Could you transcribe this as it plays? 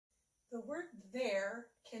The word there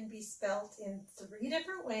can be spelled in 3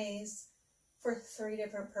 different ways for 3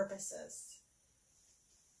 different purposes.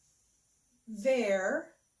 There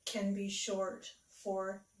can be short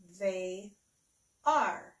for they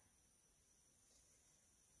are.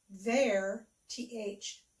 There,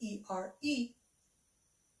 T-H-E-R-E,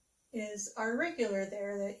 is our regular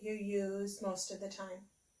there that you use most of the time.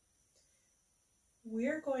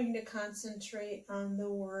 We're going to concentrate on the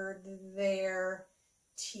word there,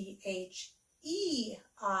 T-H-E-I-R,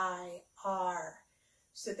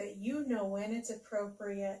 so that you know when it's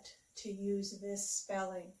appropriate to use this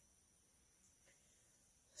spelling.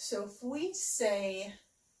 So if we say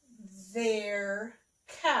their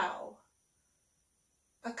cow,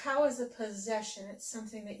 a cow is a possession. It's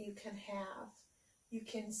something that you can have. You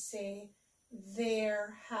can say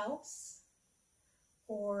their house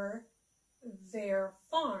or their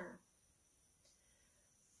farm.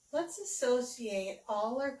 Let's associate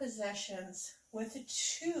all our possessions with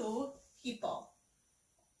 2 people,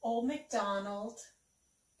 old McDonald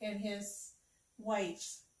and his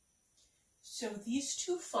wife. So these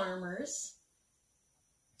 2 farmers,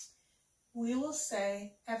 we will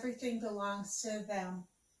say everything belongs to them.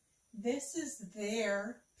 This is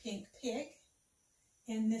their pink pig,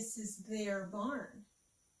 and this is their barn.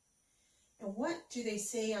 And what do they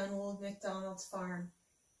say on Old MacDonald's farm?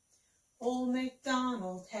 Old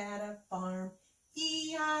MacDonald had a farm,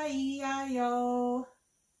 E-I-E-I-O.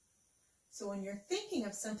 So when you're thinking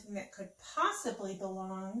of something that could possibly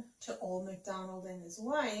belong to Old MacDonald and his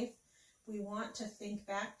wife, we want to think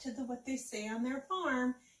back to what they say on their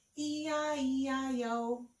farm,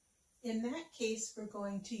 E-I-E-I-O. In that case, we're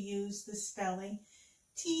going to use the spelling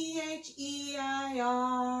T-H-E-I-R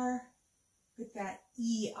with that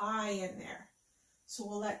E-I in there. So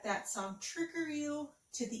we'll let that song trigger you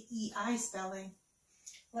to the E-I spelling.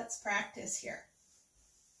 Let's practice here.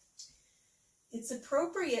 It's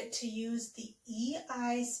appropriate to use the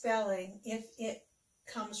E-I spelling if it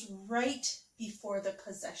comes right before the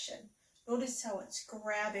possession. Notice how it's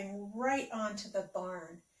grabbing right onto the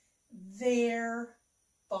barn. Their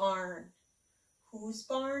barn. Whose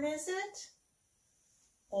barn is it?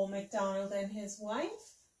 Old MacDonald and his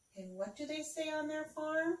wife. And what do they say on their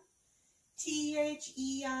farm?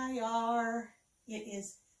 T-H-E-I-R. It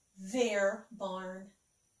is their barn.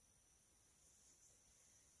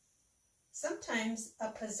 Sometimes a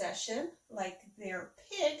possession, like their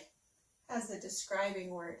pig, has a describing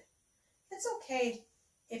word. It's okay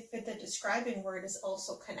if the describing word is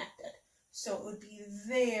also connected. So it would be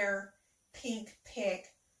their pink pig.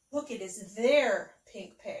 Look, it is their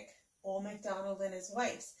pink pig, Old MacDonald and his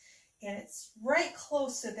wife's. And it's right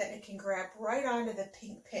close so that it can grab right onto the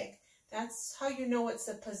pink pig. That's how you know it's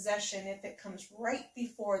a possession, if it comes right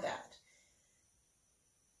before that.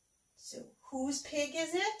 So whose pig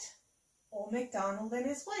is it? Old MacDonald and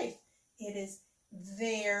his wife. It is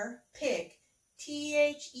their pig.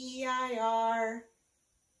 T-H-E-I-R.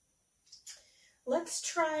 Let's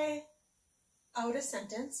try out a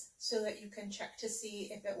sentence so that you can check to see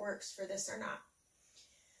if it works for this or not.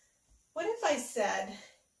 What if I said,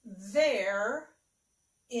 there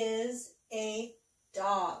is a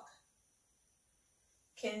dog?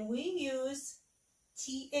 Can we use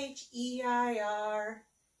T-H-E-I-R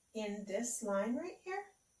in this line right here?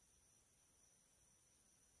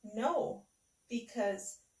 No,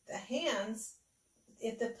 because the hands,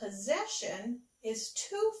 if the possession is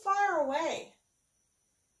too far away.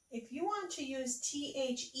 If you want to use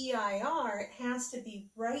T-H-E-I-R, it has to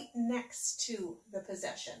be right next to the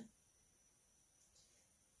possession.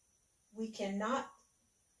 We cannot,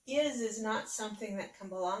 is not something that can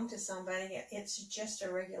belong to somebody. It's just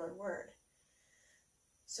a regular word.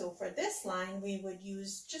 So for this line, we would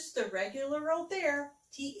use just the regular road there,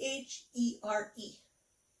 T-H-E-R-E.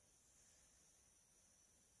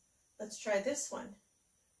 Let's try this one.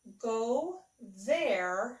 Go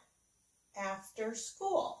there after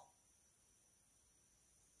school.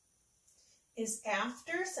 Is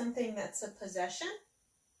after something that's a possession?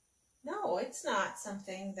 No, it's not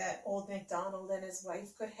something that Old MacDonald and his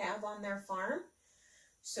wife could have on their farm.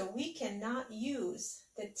 So we cannot use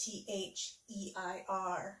the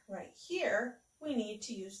T-H-E-I-R right here. We need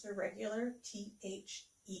to use the regular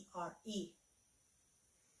T-H-E-R-E.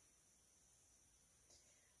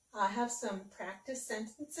 I have some practice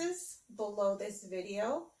sentences below this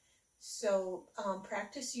video. So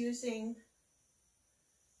practice using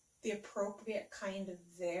the appropriate kind of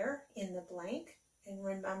there in the blank. And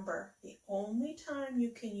remember, the only time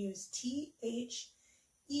you can use T-H-E-I-R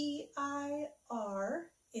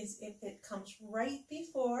is if it comes right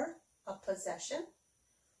before a possession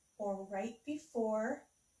or right before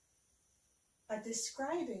a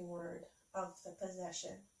describing word of the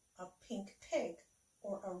possession, a pink pig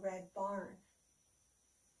or a red barn.